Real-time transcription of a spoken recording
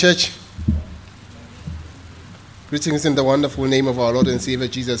Church, greetings in the wonderful name of our Lord and Savior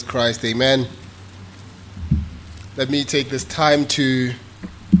Jesus Christ. Amen. Let me take this time to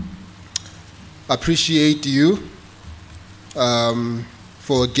appreciate you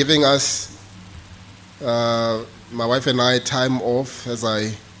for giving us, my wife and I, time off, as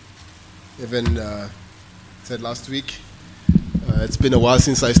I even said last week. It's been a while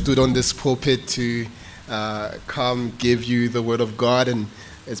since I stood on this pulpit to come give you the Word of God, and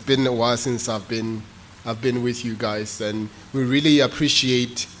it's been a while since I've been with you guys, and we really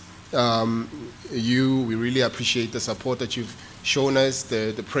appreciate you. We really appreciate the support that you've shown us,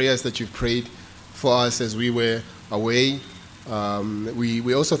 the prayers that you've prayed for us as we were away.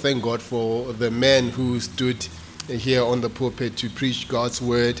 We also thank God for the men who stood here on the pulpit to preach God's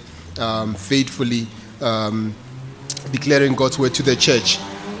word faithfully, declaring God's word to the church.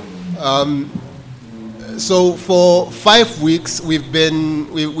 So for 5 weeks we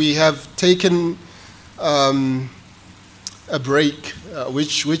have taken a break,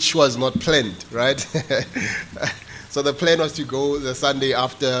 which was not planned, right? So the plan was to go the Sunday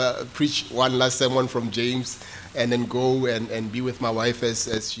after, preach one last sermon from James, and then go and be with my wife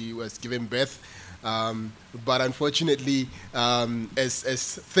as she was giving birth. But unfortunately,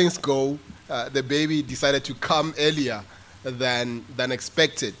 as things go, the baby decided to come earlier than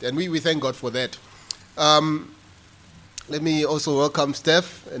expected, and we thank God for that. Let me also welcome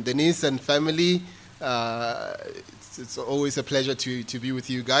Steph and Denise and family. It's always a pleasure to be with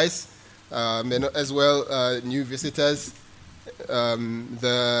you guys, and as well new visitors,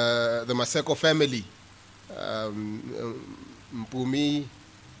 the Maseko family, Mpumi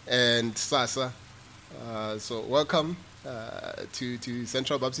and Sasa. So welcome to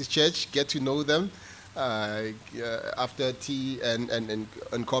Central Baptist Church. Get to know them after tea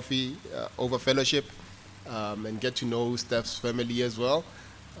and coffee over fellowship, and get to know Steph's family as well.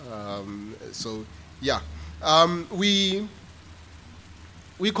 So yeah, we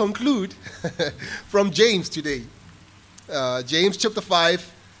conclude from James today. James chapter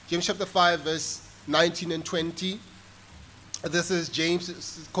 5, verse 19 and 20. This is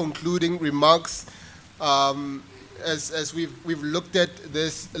James' concluding remarks. As we've looked at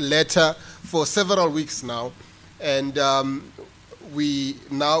this letter for several weeks now, and we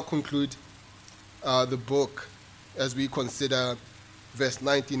now conclude the book as we consider verse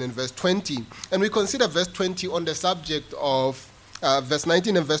 19 and verse 20. And we consider verse 20 on the subject of, verse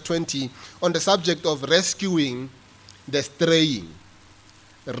 19 and verse 20, on the subject of rescuing the straying.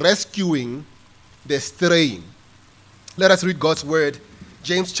 Rescuing the straying. Let us read God's word.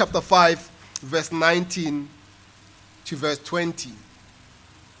 James chapter 5, verse 19 to verse 20.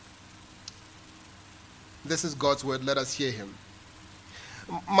 This is God's word. Let us hear him.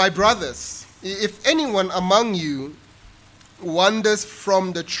 My brothers, if anyone among you wanders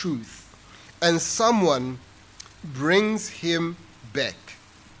from the truth, and someone brings him back,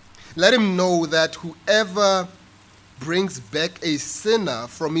 let him know that whoever brings back a sinner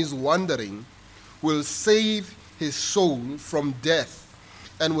from his wandering will save his soul from death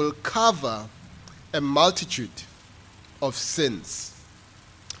and will cover a multitude of sins.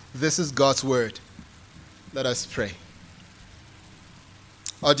 This is God's word. Let us pray.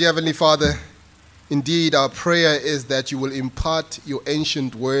 Our dear Heavenly Father, indeed our prayer is that you will impart your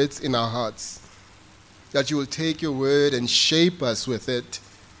ancient words in our hearts, that you will take your word and shape us with it.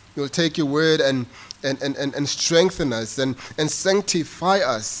 You will take your word and strengthen us and sanctify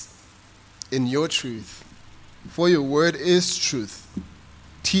us in your truth. For your word is truth.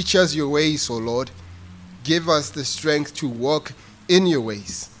 Teach us your ways, O Lord. Give us the strength to walk in your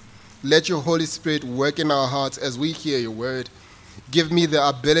ways. Let your Holy Spirit work in our hearts as we hear your word. Give me the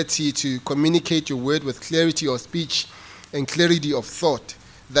ability to communicate your word with clarity of speech and clarity of thought,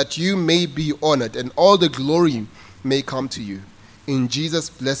 that you may be honored and all the glory may come to you. In Jesus'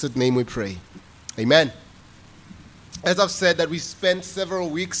 blessed name we pray. Amen. As I've said, that we spent several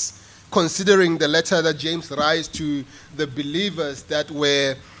weeks considering the letter that James writes to the believers that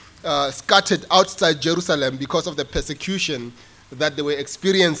were scattered outside Jerusalem because of the persecution that they were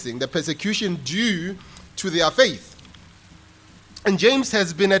experiencing, the persecution due to their faith. And James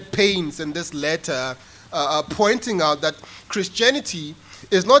has been at pains in this letter pointing out that Christianity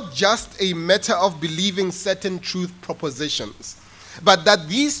is not just a matter of believing certain truth propositions, but that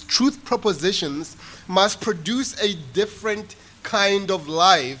these truth propositions must produce a different kind of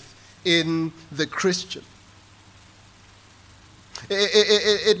life in the Christian.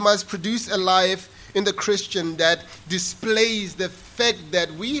 It must produce a life in the Christian that displays the fact that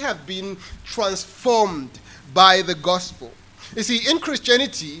we have been transformed by the gospel. You see, in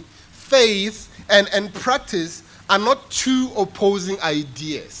Christianity, faith and practice are not two opposing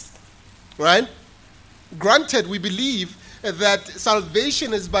ideas, right? Granted, we believe that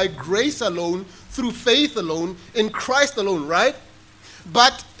salvation is by grace alone, through faith alone, in Christ alone, right?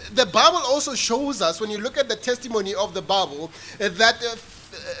 But the Bible also shows us, when you look at the testimony of the Bible,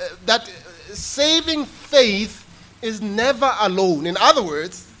 that saving faith is never alone. In other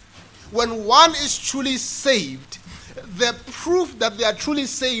words, when one is truly saved, the proof that they are truly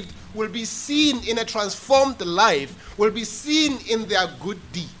saved will be seen in a transformed life, will be seen in their good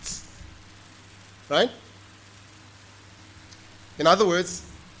deeds. Right? In other words,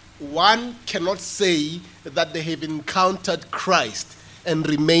 one cannot say that they have encountered Christ and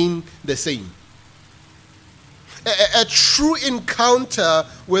remain the same. A true encounter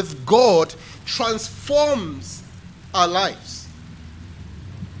with God transforms our lives.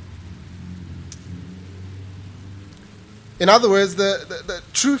 In other words, the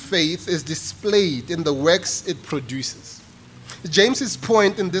true faith is displayed in the works it produces. James's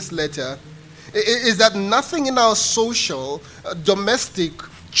point in this letter is that nothing in our social, domestic,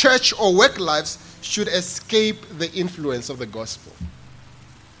 church, or work lives should escape the influence of the gospel.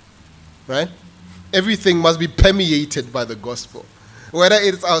 Right? Everything must be permeated by the gospel. Whether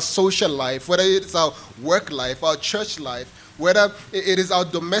it's our social life, whether it's our work life, our church life, whether it is our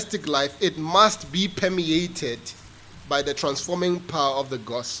domestic life, it must be permeated by the transforming power of the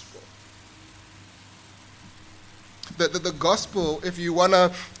gospel. The gospel, if you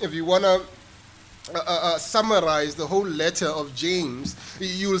wanna summarize the whole letter of James,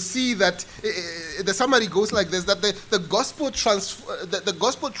 you'll see that the summary goes like this: that the gospel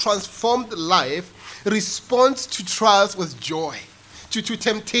transformed life responds to trials with joy, to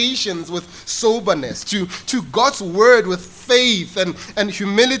temptations with soberness, to God's word with faith and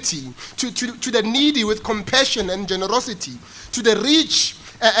humility, to the needy with compassion and generosity, to the rich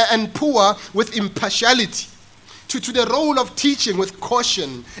and poor with impartiality, to the role of teaching with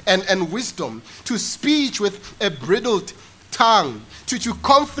caution and wisdom, to speech with a bridled tongue, to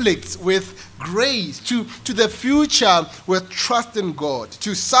conflicts with grace, to the future with trust in God,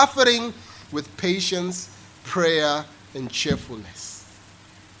 to suffering with patience, prayer, and cheerfulness.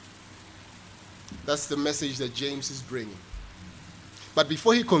 That's the message that James is bringing. But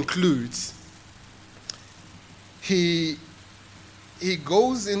before he concludes, he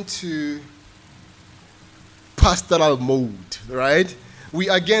goes into pastoral mode, right? We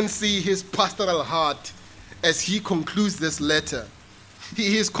again see his pastoral heart as he concludes this letter.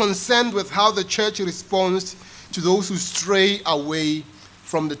 He is concerned with how the church responds to those who stray away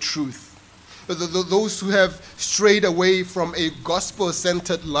from the truth, those who have strayed away from a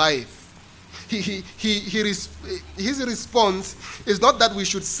gospel-centered life. His response is not that we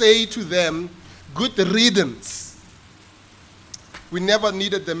should say to them, good riddance. We never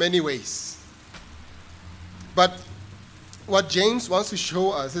needed them anyways. But what James wants to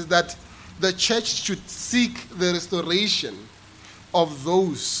show us is that the church should seek the restoration of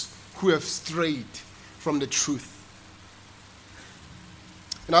those who have strayed from the truth.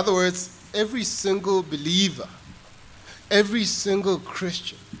 In other words, every single believer, every single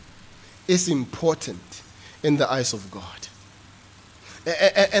Christian is important in the eyes of God.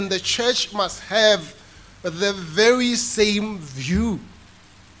 And the church must have the very same view,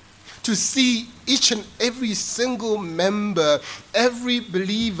 to see each and every single member, every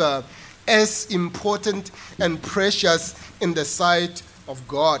believer, as important and precious in the sight of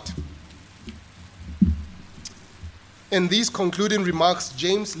God. In these concluding remarks,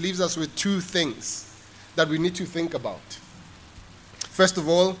 James leaves us with two things that we need to think about. First of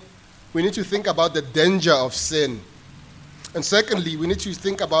all, we need to think about the danger of sin. And secondly, we need to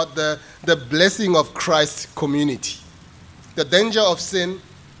think about the blessing of Christ's community. The danger of sin,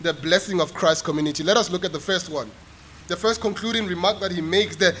 the blessing of Christ's community. Let us look at the first one. The first concluding remark that he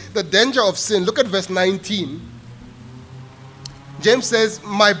makes, the danger of sin. Look at verse 19. James says,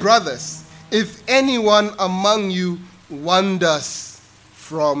 "My brothers, if anyone among you wanders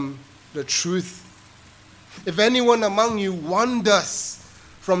from the truth." If anyone among you wanders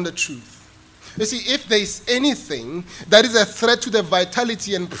from the truth. You see, if there is anything that is a threat to the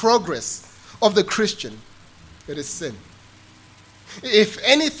vitality and progress of the Christian, it is sin. If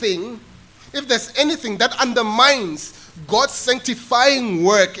there's anything that undermines God's sanctifying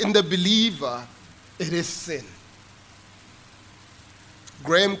work in the believer, it is sin.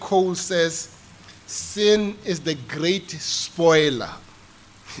 Graham Cole says, sin is the great spoiler.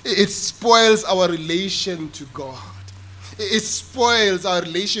 It spoils our relation to God. It spoils our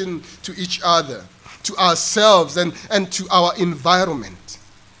relation to each other, to ourselves, and to our environment.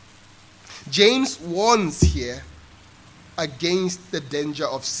 James warns here against the danger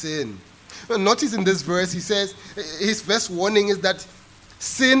of sin. Notice in this verse, he says, his first warning is that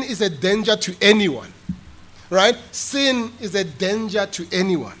sin is a danger to anyone. Right? Sin is a danger to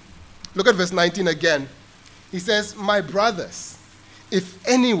anyone. Look at verse 19 again. He says, my brothers, if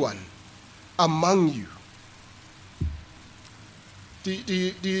anyone among you. Do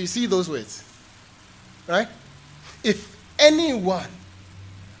you see those words? Right? If anyone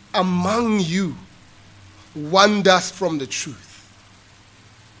among you wanders from the truth.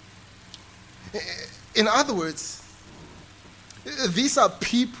 In other words, these are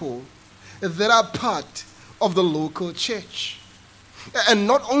people that are part of the local church. And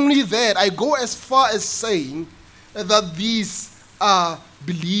not only that, I go as far as saying that these are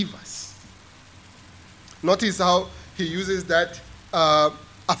believers. Notice how he uses that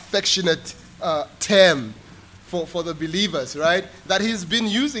affectionate term for the believers, right? That he's been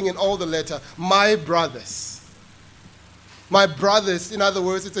using in all the letter. My brothers. My brothers, in other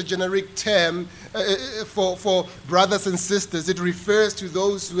words, it's a generic term for brothers and sisters. It refers to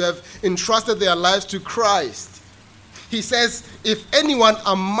those who have entrusted their lives to Christ. He says, if anyone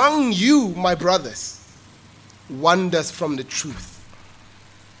among you, my brothers, wanders from the truth.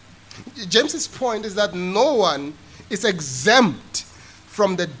 James's point is that no one is exempt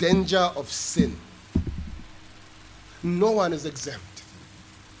from the danger of sin. No one is exempt.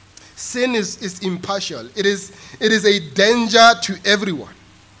 Sin is impartial. It is a danger to everyone.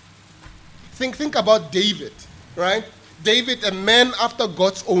 Think about David, right? David, a man after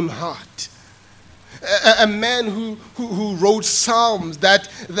God's own heart. A man who wrote psalms that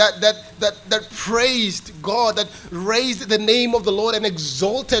praised God, that raised the name of the Lord and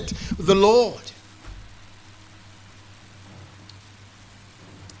exalted the Lord.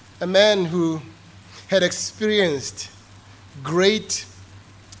 A man who had experienced great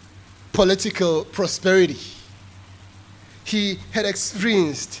political prosperity. He had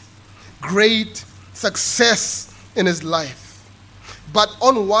experienced great success in his life. But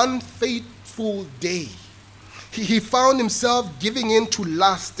on one fateful day, he found himself giving in to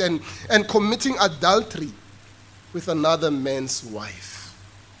lust and committing adultery with another man's wife.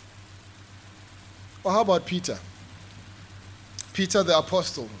 Or how about Peter? Peter the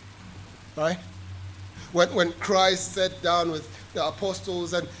apostle, right? When Christ sat down with the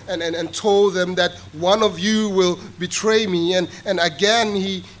apostles and told them that one of you will betray me, and again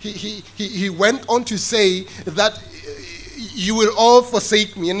he went on to say that you will all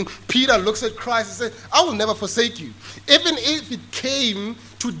forsake me. And Peter looks at Christ and says, I will never forsake you. Even if it came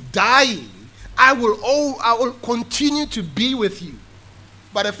to dying, I will continue to be with you.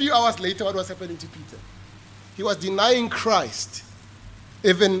 But a few hours later, what was happening to Peter? He was denying Christ,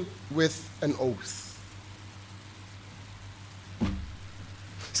 even with an oath.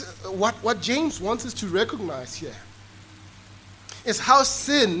 So what James wants us to recognize here is how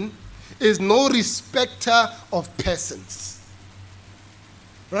sin is no respecter of persons.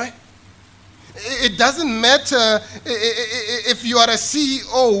 Right? It doesn't matter if you are a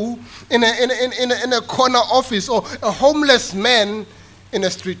CEO in a corner office or a homeless man in a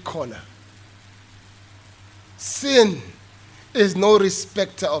street corner. Sin is no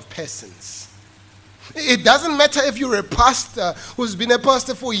respecter of persons. It doesn't matter if you're a pastor who's been a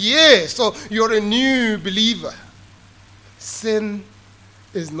pastor for years or you're a new believer. Sin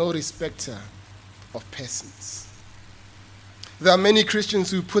is no respecter of persons. There are many Christians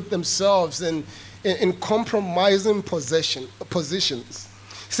who put themselves in compromising positions,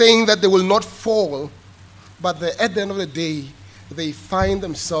 saying that they will not fall, but at the end of the day, they find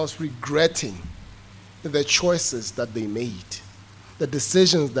themselves regretting the choices that they made, the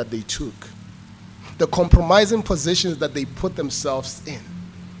decisions that they took, the compromising positions that they put themselves in.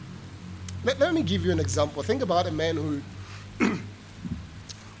 Let me give you an example. Think about a man who,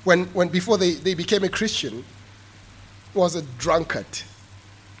 when before they became a Christian, was a drunkard,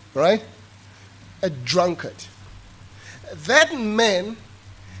 right? A drunkard. That man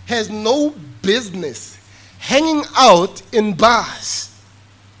has no business hanging out in bars.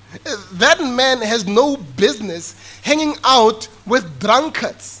 That man has no business hanging out with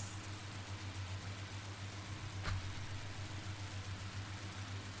drunkards.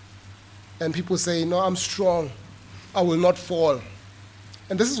 And people say, no, I'm strong. I will not fall.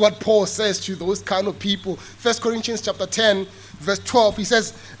 And this is what Paul says to those kind of people. 1 Corinthians chapter 10, verse 12, he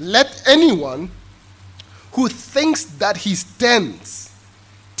says, let anyone who thinks that he stands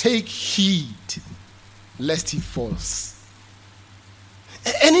take heed lest he falls.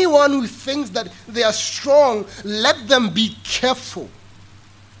 Anyone who thinks that they are strong, let them be careful.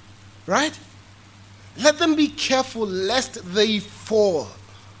 Right? Let them be careful lest they fall.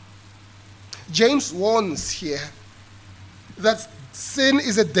 James warns here that sin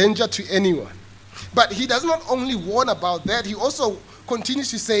is a danger to anyone. But he does not only warn about that, he also continues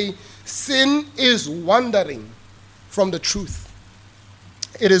to say, sin is wandering from the truth.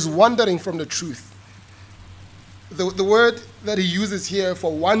 It is wandering from the truth. The word that he uses here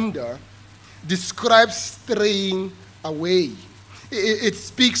for wander describes straying away. It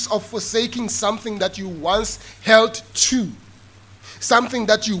speaks of forsaking something that you once held to, something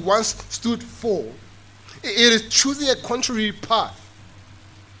that you once stood for. It is choosing a contrary path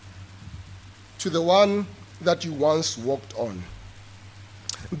to the one that you once walked on.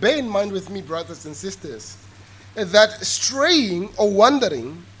 Bear in mind with me, brothers and sisters, that straying or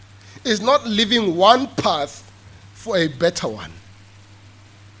wandering is not leaving one path for a better one.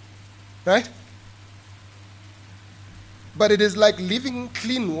 Right? But it is like leaving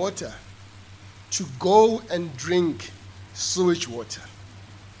clean water to go and drink sewage water.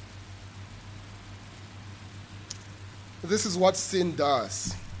 This is what sin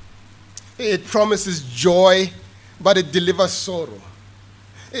does. It promises joy, but it delivers sorrow.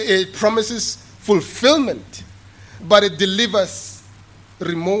 It promises fulfillment, but it delivers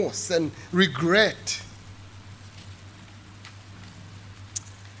remorse and regret.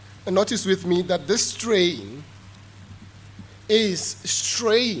 And notice with me that this straying is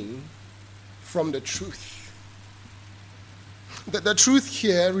straying from the truth. The truth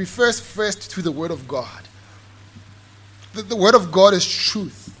here refers first to the Word of God. The Word of God is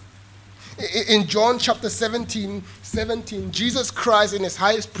truth. In John chapter 17, Jesus Christ in his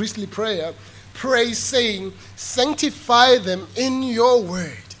highest priestly prayer prays saying, sanctify them in your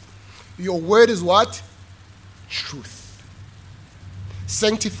word. Your word is what? Truth.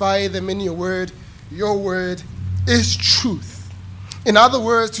 Sanctify them in your word. Your word is truth. In other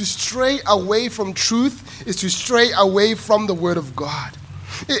words, to stray away from truth is to stray away from the word of God.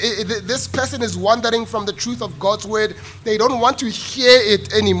 This person is wandering from the truth of God's word. They don't want to hear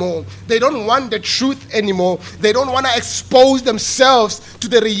it anymore. They don't want the truth anymore. They don't want to expose themselves to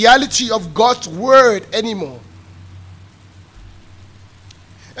the reality of God's word anymore.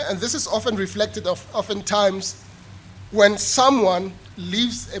 And this is often reflected oftentimes when someone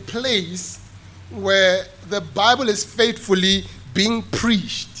leaves a place where the Bible is faithfully being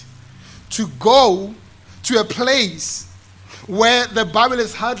preached, to go to a place where the Bible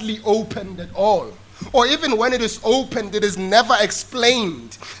is hardly opened at all. Or even when it is opened, it is never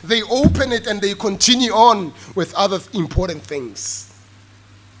explained. They open it and they continue on with other important things.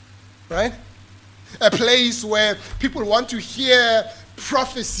 Right? A place where people want to hear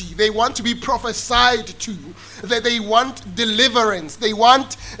prophecy. They want to be prophesied to. They want deliverance. They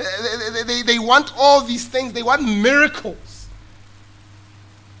want all these things. They want miracles.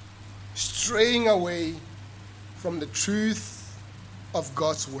 Straying away from the truth of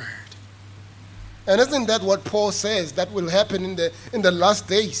God's word. And isn't that what Paul says that will happen in the last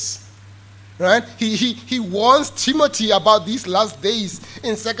days? Right? He warns Timothy about these last days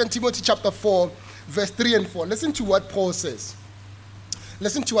in 2 Timothy chapter 4, verse 3 and 4. Listen to what Paul says.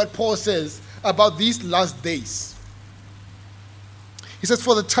 Listen to what Paul says about these last days. He says,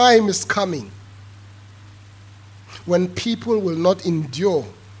 for the time is coming when people will not endure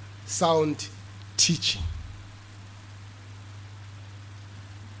sound teaching.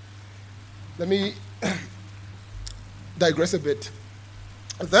 Let me digress a bit.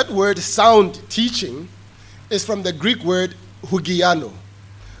 That word sound teaching is from the Greek word hugiano.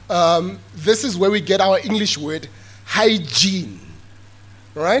 This is where we get our English word hygiene.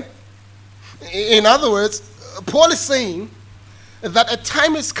 Right? In other words, Paul is saying that a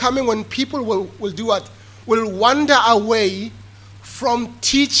time is coming when people will do what? Will wander away from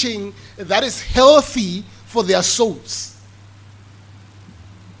teaching that is healthy for their souls.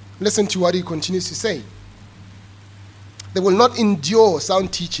 Listen to what he continues to say. They will not endure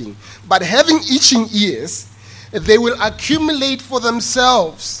sound teaching, but having itching ears, they will accumulate for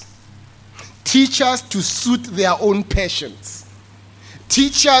themselves teachers to suit their own passions.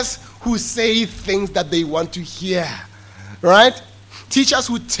 Teachers who say things that they want to hear. Right? Teachers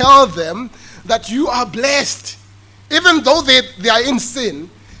who tell them that you are blessed, even though they are in sin.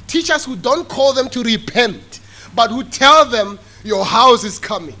 Teachers who don't call them to repent, but who tell them your house is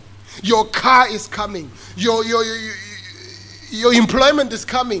coming. Your car is coming. Your employment is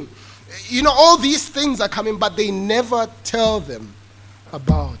coming. You know, all these things are coming, but they never tell them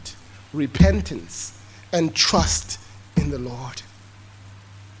about repentance and trust in the Lord.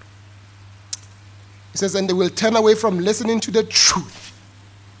 He says, and they will turn away from listening to the truth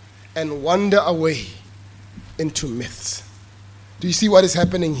and wander away into myths. Do you see what is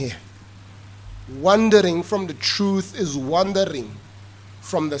happening here? Wandering from the truth is wandering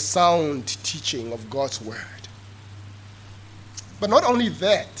from the sound teaching of God's word. But not only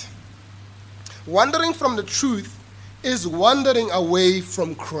that, wandering from the truth is wandering away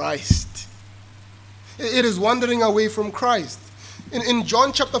from Christ. It is wandering away from Christ. In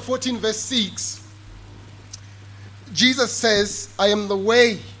John chapter 14, verse 6, Jesus says, I am the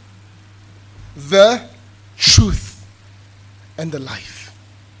way, the truth, and the life.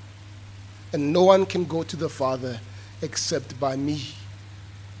 And no one can go to the Father except by me.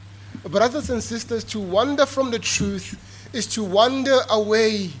 Brothers and sisters, to wander from the truth is to wander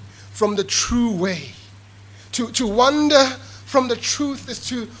away from the true way. To wander from the truth is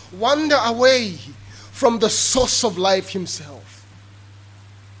to wander away from the source of life himself.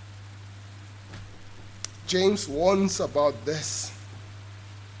 James warns about this.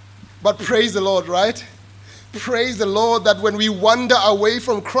 But praise the Lord, right? Praise the Lord that when we wander away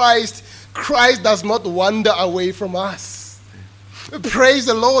from Christ, Christ does not wander away from us. Praise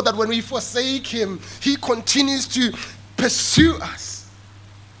the Lord that when we forsake him, he continues to pursue us.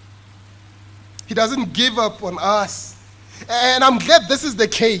 He doesn't give up on us. And I'm glad this is the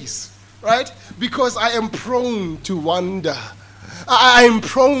case, right? Because I am prone to wander. I am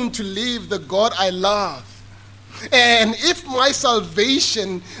prone to leave the God I love. And if my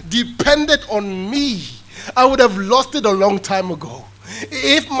salvation depended on me, I would have lost it a long time ago.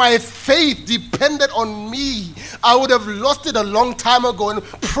 If my faith depended on me, I would have lost it a long time ago. And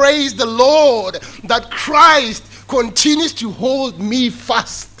praise the Lord that Christ continues to hold me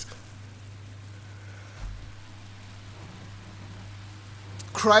fast.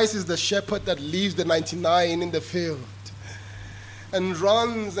 Christ is the shepherd that leaves the 99 in the field and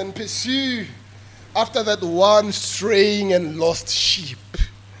runs and pursues after that one straying and lost sheep.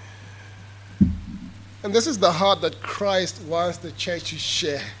 And this is the heart that Christ wants the church to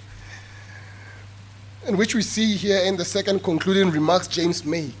share, and which we see here in the second concluding remarks James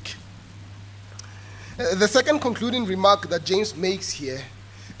makes. The second concluding remark that James makes here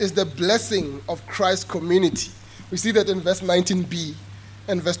is the blessing of Christ's community. We see that in verse 19b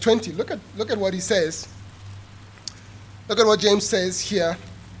and verse 20. Look at what he says. Look at what James says here.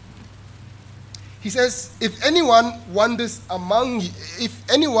 He says, if anyone among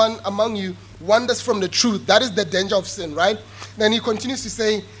you wanders from the truth, that is the danger of sin, right? Then he continues to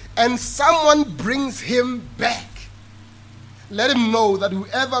say, and someone brings him back. Let him know that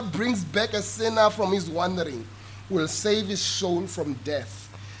whoever brings back a sinner from his wandering will save his soul from death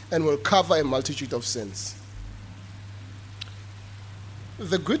and will cover a multitude of sins.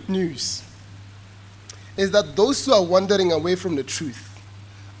 The good news is that those who are wandering away from the truth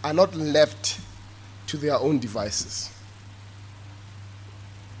are not left to their own devices.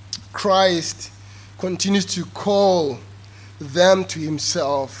 Christ continues to call them to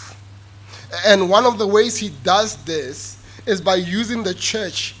himself. And one of the ways he does this is by using the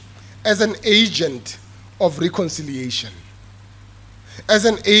church as an agent of reconciliation, as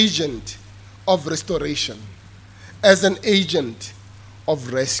an agent of restoration, as an agent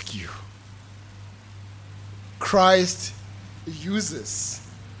of rescue. Christ uses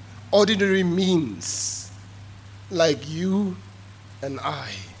ordinary means like you and I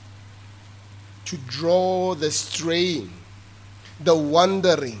to draw the straying, the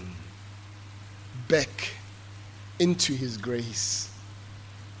wandering back into his grace.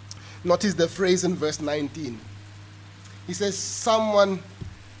 Notice the phrase in verse 19. He says, someone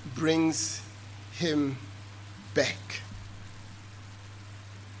brings him back.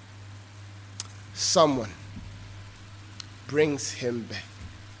 Someone brings him back.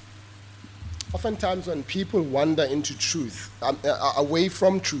 Oftentimes when people wander into truth, away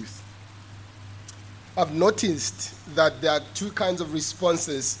from truth, I've noticed that there are two kinds of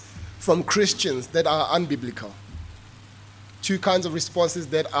responses from Christians that are unbiblical. Two kinds of responses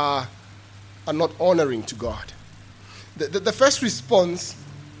that are not honoring to God. The first response,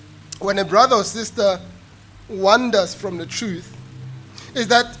 when a brother or sister wanders from the truth, is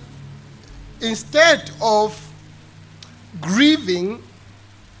that instead of grieving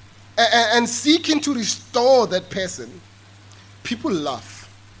and seeking to restore that person, people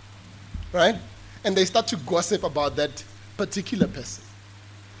laugh, right? And they start to gossip about that particular person.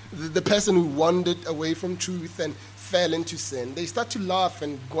 The person who wandered away from truth and fell into sin. They start to laugh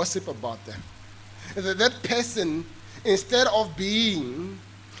and gossip about them. That person, instead of being,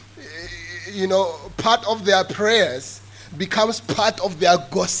 part of their prayers, becomes part of their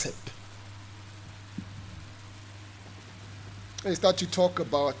gossip. They start to talk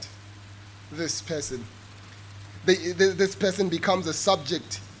about this person. This person becomes a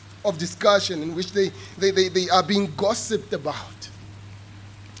subject of discussion in which they are being gossiped about.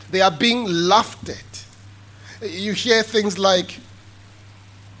 They are being laughed at. You hear things like,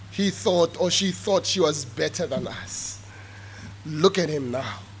 he thought or she thought she was better than us. Look at him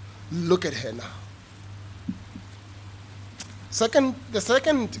now. Look at her now. The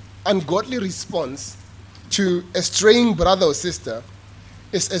second ungodly response to a straying brother or sister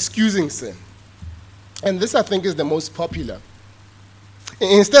is excusing sin. And this, I think, is the most popular.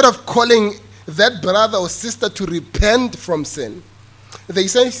 Instead of calling that brother or sister to repent from sin, they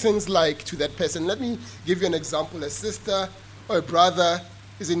say things like to that person, let me give you an example. A sister or a brother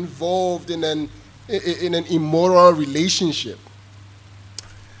is involved in an immoral relationship.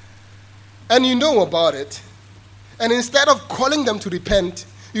 And you know about it. And instead of calling them to repent,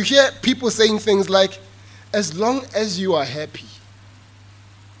 you hear people saying things like, as long as you are happy.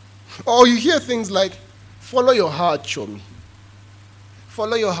 Or you hear things like, follow your heart, Chomi.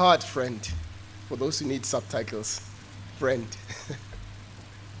 Follow your heart, friend. For those who need subtitles, friend.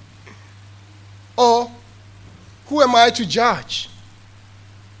 Or, who am I to judge?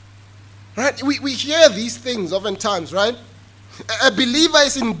 Right? We hear these things oftentimes, right? A believer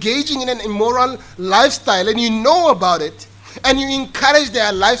is engaging in an immoral lifestyle, and you know about it, and you encourage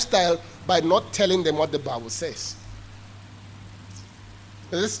their lifestyle by not telling them what the Bible says.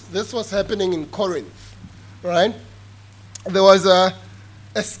 This was happening in Corinth, right? There was a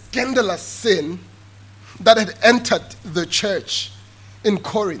scandalous sin that had entered the church in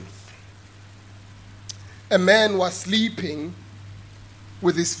Corinth. A man was sleeping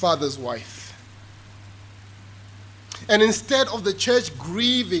with his father's wife. And instead of the church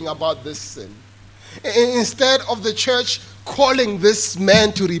grieving about this sin, instead of the church calling this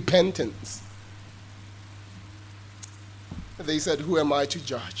man to repentance, they said, who am I to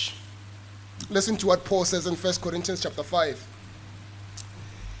judge? Listen to what Paul says in 1 Corinthians chapter 5.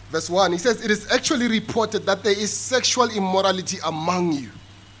 Verse 1, he says, it is actually reported that there is sexual immorality among you,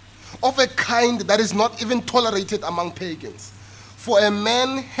 of a kind that is not even tolerated among pagans. For a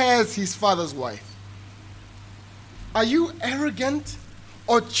man has his father's wife. Are you arrogant?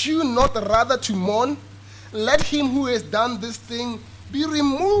 Ought you not rather to mourn? Let him who has done this thing be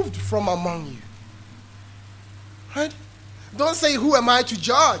removed from among you. Right? Don't say, who am I to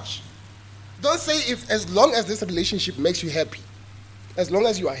judge? Don't say, if as long as this relationship makes you happy, as long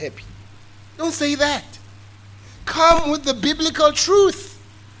as you are happy. Don't say that. Come with the biblical truth.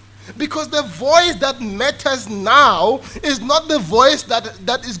 Because the voice that matters now is not the voice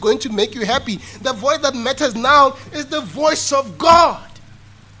that is going to make you happy. The voice that matters now is the voice of God.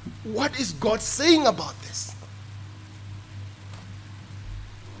 What is God saying about this?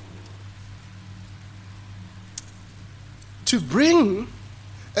 To bring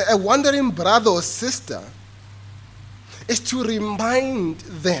a wandering brother or sister is to remind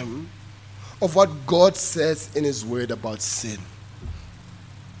them of what God says in His Word about sin.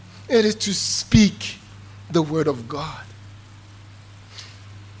 It is to speak the Word of God.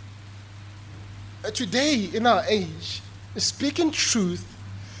 Today, in our age, speaking truth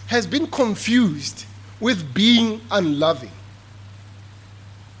has been confused with being unloving.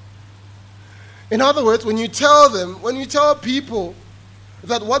 In other words, when you tell people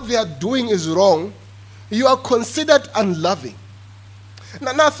that what they are doing is wrong, you are considered unloving.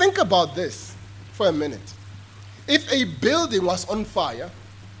 Now think about this for a minute. If a building was on fire,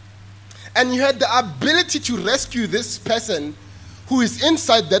 and you had the ability to rescue this person who is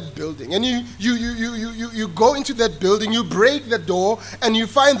inside that building, and you go into that building, you break the door, and you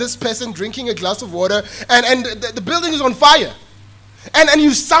find this person drinking a glass of water, and the building is on fire. And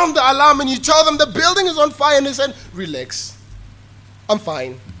you sound the alarm, and you tell them the building is on fire, and they said, relax, I'm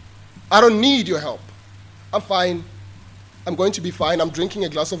fine. I don't need your help. I'm fine. I'm going to be fine. I'm drinking a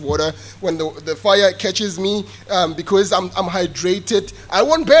glass of water. When the fire catches me, because I'm hydrated, I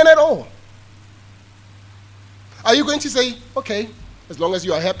won't burn at all. Are you going to say, okay, as long as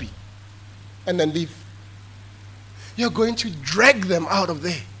you are happy, and then leave? You're going to drag them out of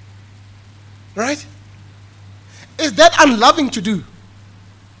there. Right? Is that unloving to do?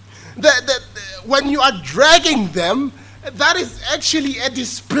 When you are dragging them, that is actually a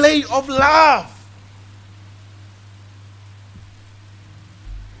display of love.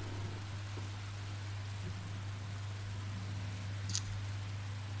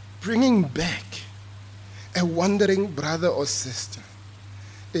 Bringing back a wandering brother or sister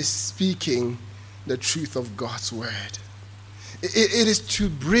is speaking the truth of God's word. It is to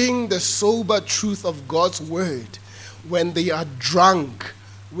bring the sober truth of God's word when they are drunk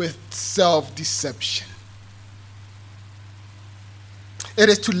with self-deception. It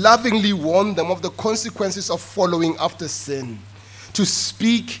is to lovingly warn them of the consequences of following after sin, to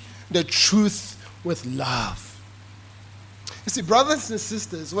speak the truth with love. You see, brothers and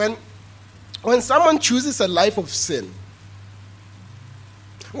sisters, when someone chooses a life of sin,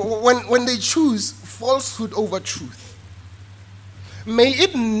 when they choose falsehood over truth, May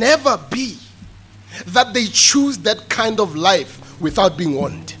it never be that they choose that kind of life without being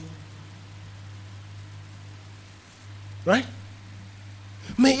warned. Right?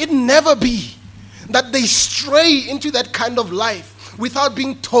 May it never be that they stray into that kind of life without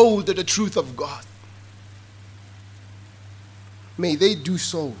being told the truth of God. May they do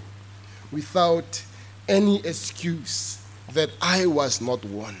so without any excuse that I was not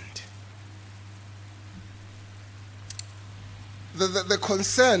warned. The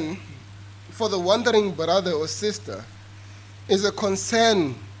concern for the wandering brother or sister is a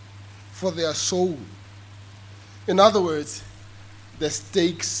concern for their soul. In other words, the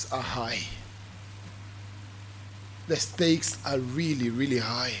stakes are high. The stakes are really, really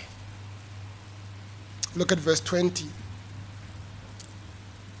high. Look at verse 20.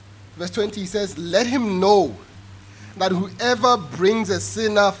 Verse 20 says, let him know that whoever brings a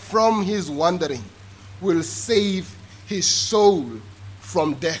sinner from his wandering will save his soul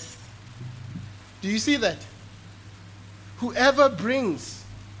from death. Do you see that? Whoever brings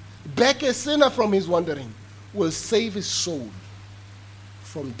back a sinner from his wandering will save his soul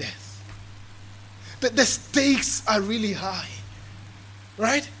from death. The stakes are really high,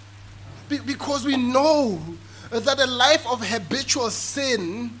 right? Because we know that a life of habitual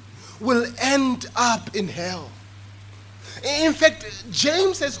sin will end up in hell. In fact,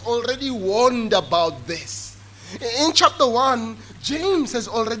 James has already warned about this. In chapter 1, James has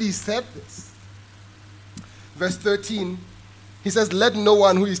already said this. Verse 13, he says, let no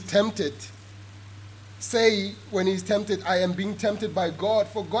one who is tempted say when he is tempted, I am being tempted by God,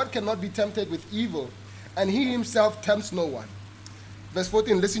 for God cannot be tempted with evil, and he himself tempts no one. Verse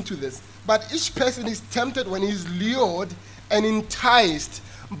 14, listen to this. But each person is tempted when he is lured and enticed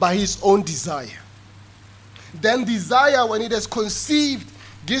by his own desire. Then desire, when it is conceived,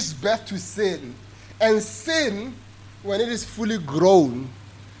 gives birth to sin. And sin, when it is fully grown,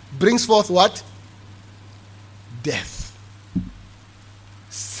 brings forth what? Death.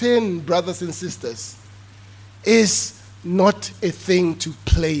 Sin, brothers and sisters, is not a thing to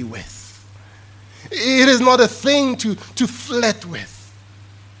play with. It is not a thing to flirt with.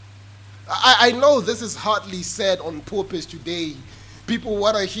 I know this is hardly said on pulpits today. People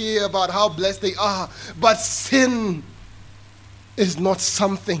want to hear about how blessed they are, but sin is not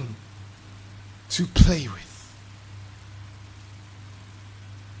something to play with.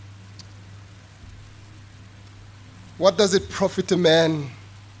 What does it profit a man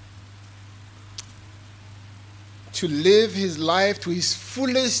to live his life to his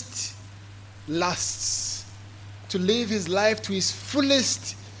fullest lusts, to live his life to his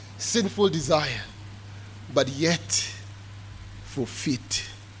fullest sinful desire, but yet forfeit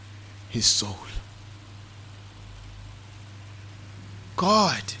his soul?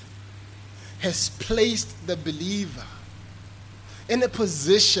 God has placed the believer in a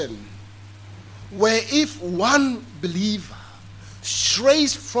position where if one believer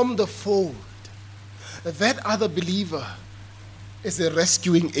strays from the fold, that other believer is a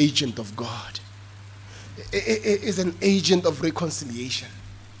rescuing agent of God. It is an agent of reconciliation.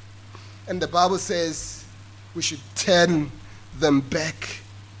 And the Bible says we should turn them back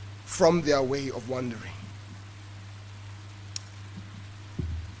from their way of wandering.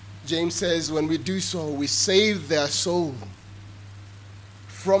 James says when we do so, we save their soul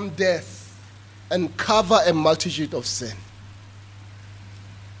from death and cover a multitude of sin.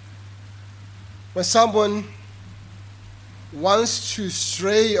 When someone wants to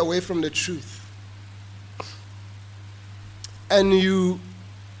stray away from the truth and you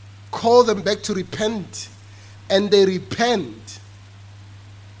call them back to repent and they repent,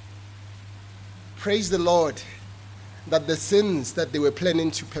 praise the Lord that the sins that they were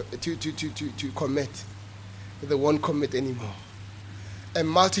planning to commit, they won't commit anymore. A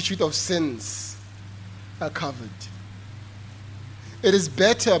multitude of sins are covered. It is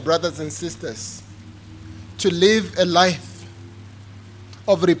better, brothers and sisters, to live a life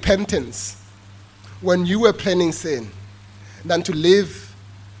of repentance when you were planning sin than to live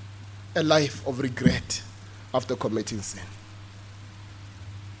a life of regret after committing sin.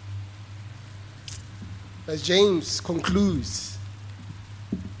 As James concludes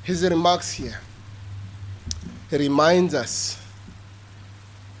his remarks here, he reminds us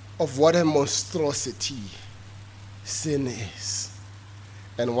of what a monstrosity sin is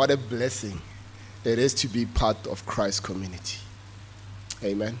and what a blessing it is to be part of Christ's community.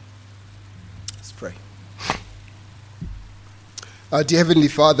 Amen. Let's pray. Our dear Heavenly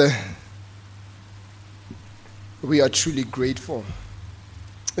Father, we are truly grateful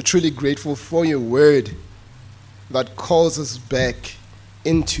for your word that calls us back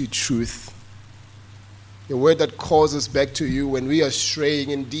into truth. Your word that calls us back to you when we are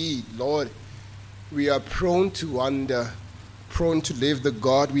straying. Indeed, Lord, we are prone to wander, prone to live the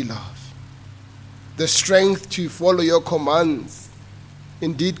God we love. The strength to follow your commands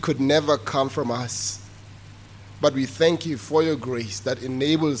indeed could never come from us. But we thank you for your grace that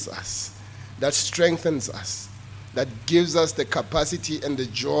enables us, that strengthens us, that gives us the capacity and the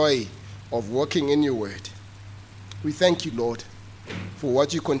joy of walking in your word. We thank you, Lord, for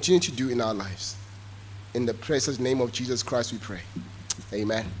what you continue to do in our lives. In the precious name of Jesus Christ we pray.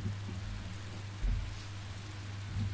 Amen.